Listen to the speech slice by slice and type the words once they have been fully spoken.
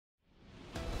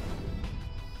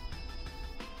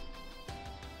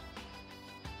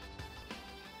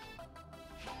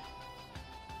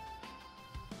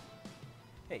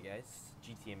Hey guys,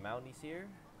 GTAMounties here,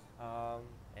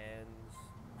 and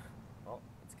well,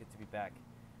 it's good to be back.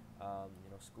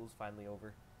 School's finally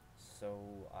over,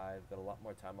 so I've got a lot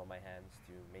more time on my hands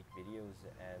to make videos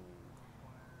and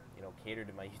cater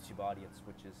to my YouTube audience,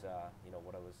 which is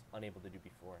what I was unable to do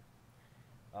before.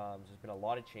 There's been a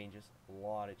lot of changes,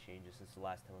 since the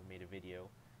last time I made a video.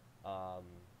 Um,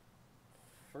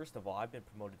 First of all, I've been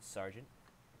promoted to sergeant,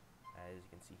 as you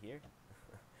can see here.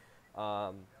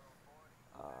 um,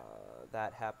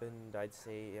 that happened, I'd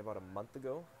say, about a month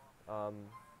ago.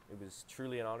 It was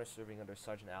truly an honor serving under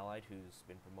Sergeant Allied, who's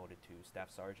been promoted to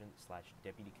Staff Sergeant slash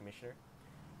Deputy Commissioner,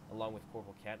 along with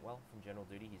Corporal Cantwell from General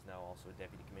Duty. He's now also a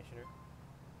Deputy Commissioner.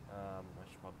 I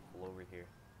should probably pull over here.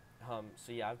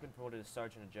 So yeah, I've been promoted to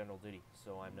Sergeant of General Duty,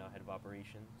 so I'm now head of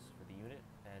operations for the unit,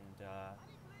 and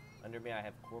under me I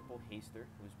have Corporal Haster,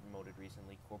 who's promoted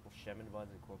recently, Corporal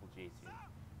Shemenbuns, and Corporal Jason.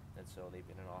 And so they've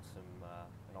been an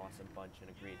awesome bunch and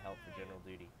a great help for General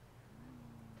Duty.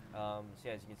 So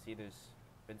yeah, as you can see, there's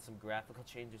been some graphical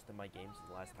changes to my game since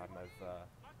the last time I've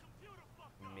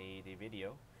made a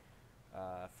video.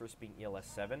 First being ELS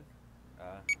 7.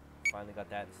 Finally got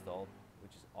that installed,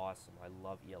 which is awesome. I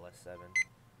love ELS 7.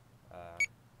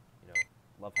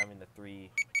 Love having the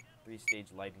three-stage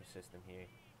lighting system here.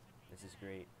 This is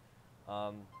great.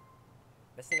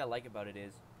 Best thing I like about it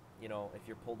is, if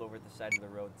you're pulled over at the side of the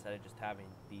road, instead of just having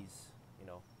these,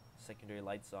 secondary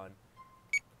lights on,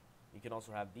 you can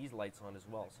also have these lights on as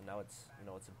well. So now it's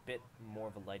a bit more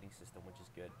of a lighting system, which is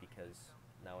good because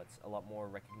now it's a lot more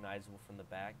recognizable from the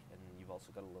back, and you've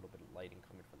also got a little bit of lighting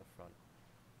coming from the front,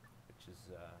 which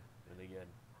is really good.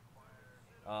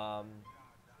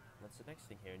 What's the next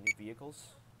thing here? New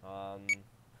vehicles.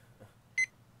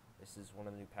 This is one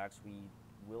of the new packs we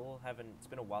will have. It's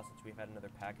been a while since we've had another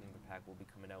pack. Another pack will be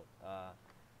coming out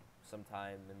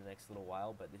sometime in the next little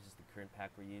while, but this is the current pack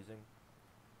we're using.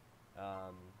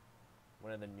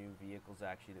 One of the new vehicles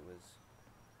actually that was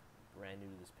brand new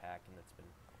to this pack, and that's been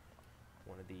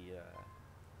one of the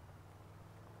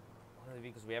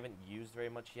vehicles we haven't used very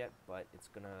much yet, but it's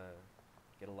gonna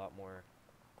get a lot more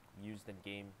used in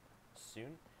game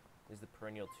soon. Is the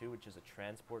Perennial 2, which is a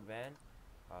transport van.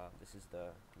 This is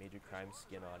the major crime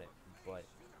skin on it, but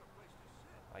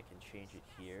I can change it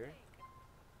here.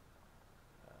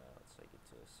 Let's say get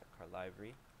to set car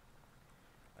livery.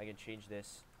 I can change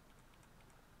this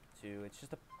to, it's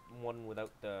just a one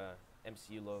without the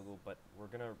MCU logo, but we're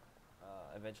gonna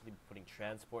eventually be putting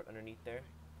transport underneath there.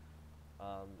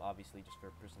 Obviously just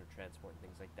for prisoner transport and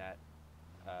things like that,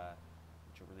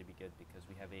 which will really be good because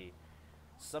we have a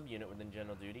subunit within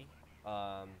General Duty,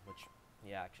 which,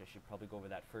 yeah, actually I should probably go over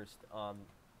that first.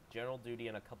 General Duty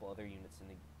and a couple other units in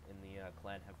the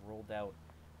clan have rolled out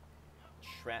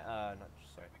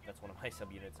that's one of my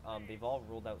subunits. They've all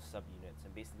rolled out subunits,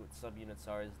 and basically what subunits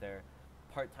are is they're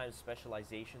part-time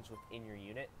specializations within your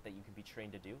unit that you can be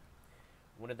trained to do.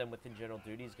 One of them within General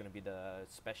Duty is going to be the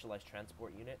Specialized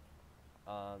Transport Unit,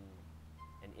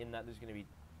 and in that there's going to be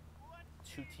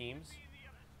two teams.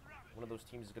 One of those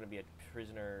teams is going to be a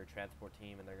prisoner transport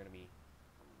team, and they're going to be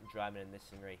driving in this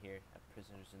thing right here, have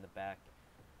prisoners in the back.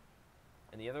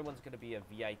 And the other one's going to be a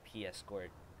VIP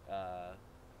escort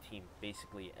team,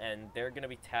 basically, and they're going to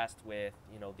be tasked with,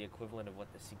 the equivalent of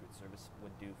what the Secret Service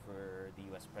would do for the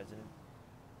U.S. President,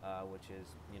 which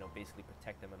is, basically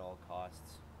protect them at all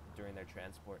costs during their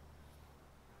transport.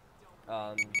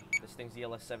 This thing's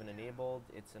ELS 7 enabled.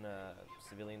 It's in a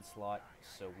civilian slot,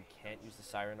 so we can't use the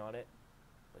siren on it,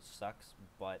 which sucks,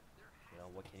 but,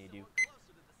 what can you do?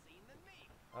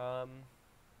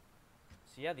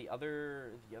 So yeah, the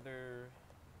other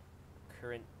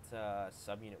current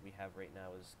subunit we have right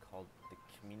now is called the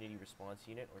Community Response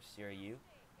Unit, or CRU.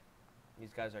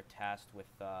 These guys are tasked with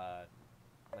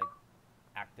like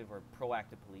active or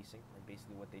proactive policing, and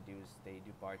basically what they do is they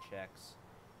do bar checks,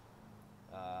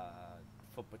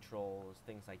 foot patrols,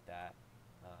 things like that.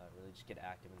 Really just get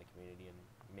active in the community and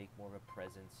make more of a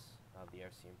presence of the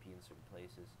RCMP in certain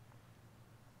places.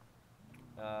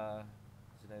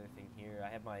 There's another thing here. I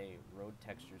have my road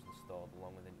textures installed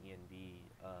along with an ENB.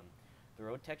 The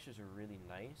road textures are really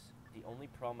nice. The only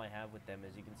problem I have with them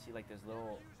is you can see like there's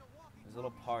little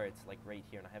parts like right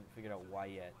here, and I haven't figured out why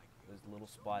yet. There's little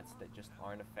spots that just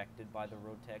aren't affected by the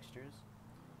road textures,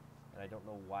 and I don't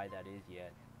know why that is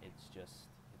yet. It's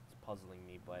puzzling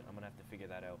me, but I'm gonna have to figure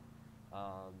that out.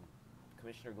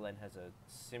 Commissioner Glenn has a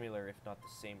similar, if not the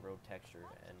same, road texture,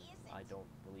 and I don't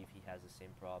believe he has the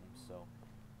same problem, so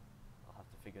I'll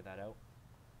have to figure that out.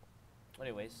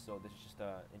 Anyways, so this is just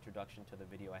an introduction to the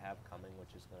video I have coming,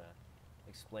 which is going to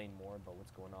explain more about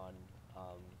what's going on.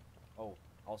 Oh,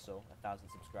 also, 1,000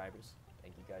 subscribers.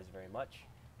 Thank you guys very much.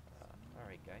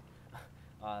 Alright, guy.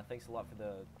 Thanks a lot for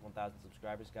the 1,000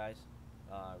 subscribers, guys.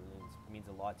 Really means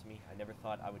a lot to me. I never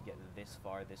thought I would get this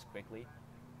far this quickly,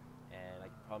 and I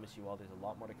promise you all there's a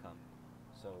lot more to come.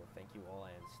 So thank you all,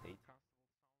 and stay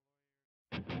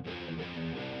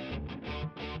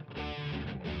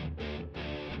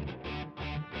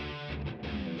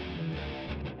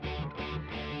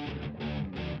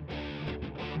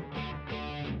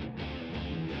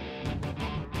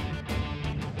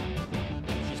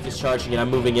She's discharging and I'm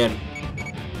moving in.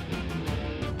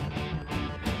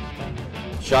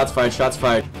 Shots fired, shots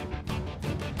fired.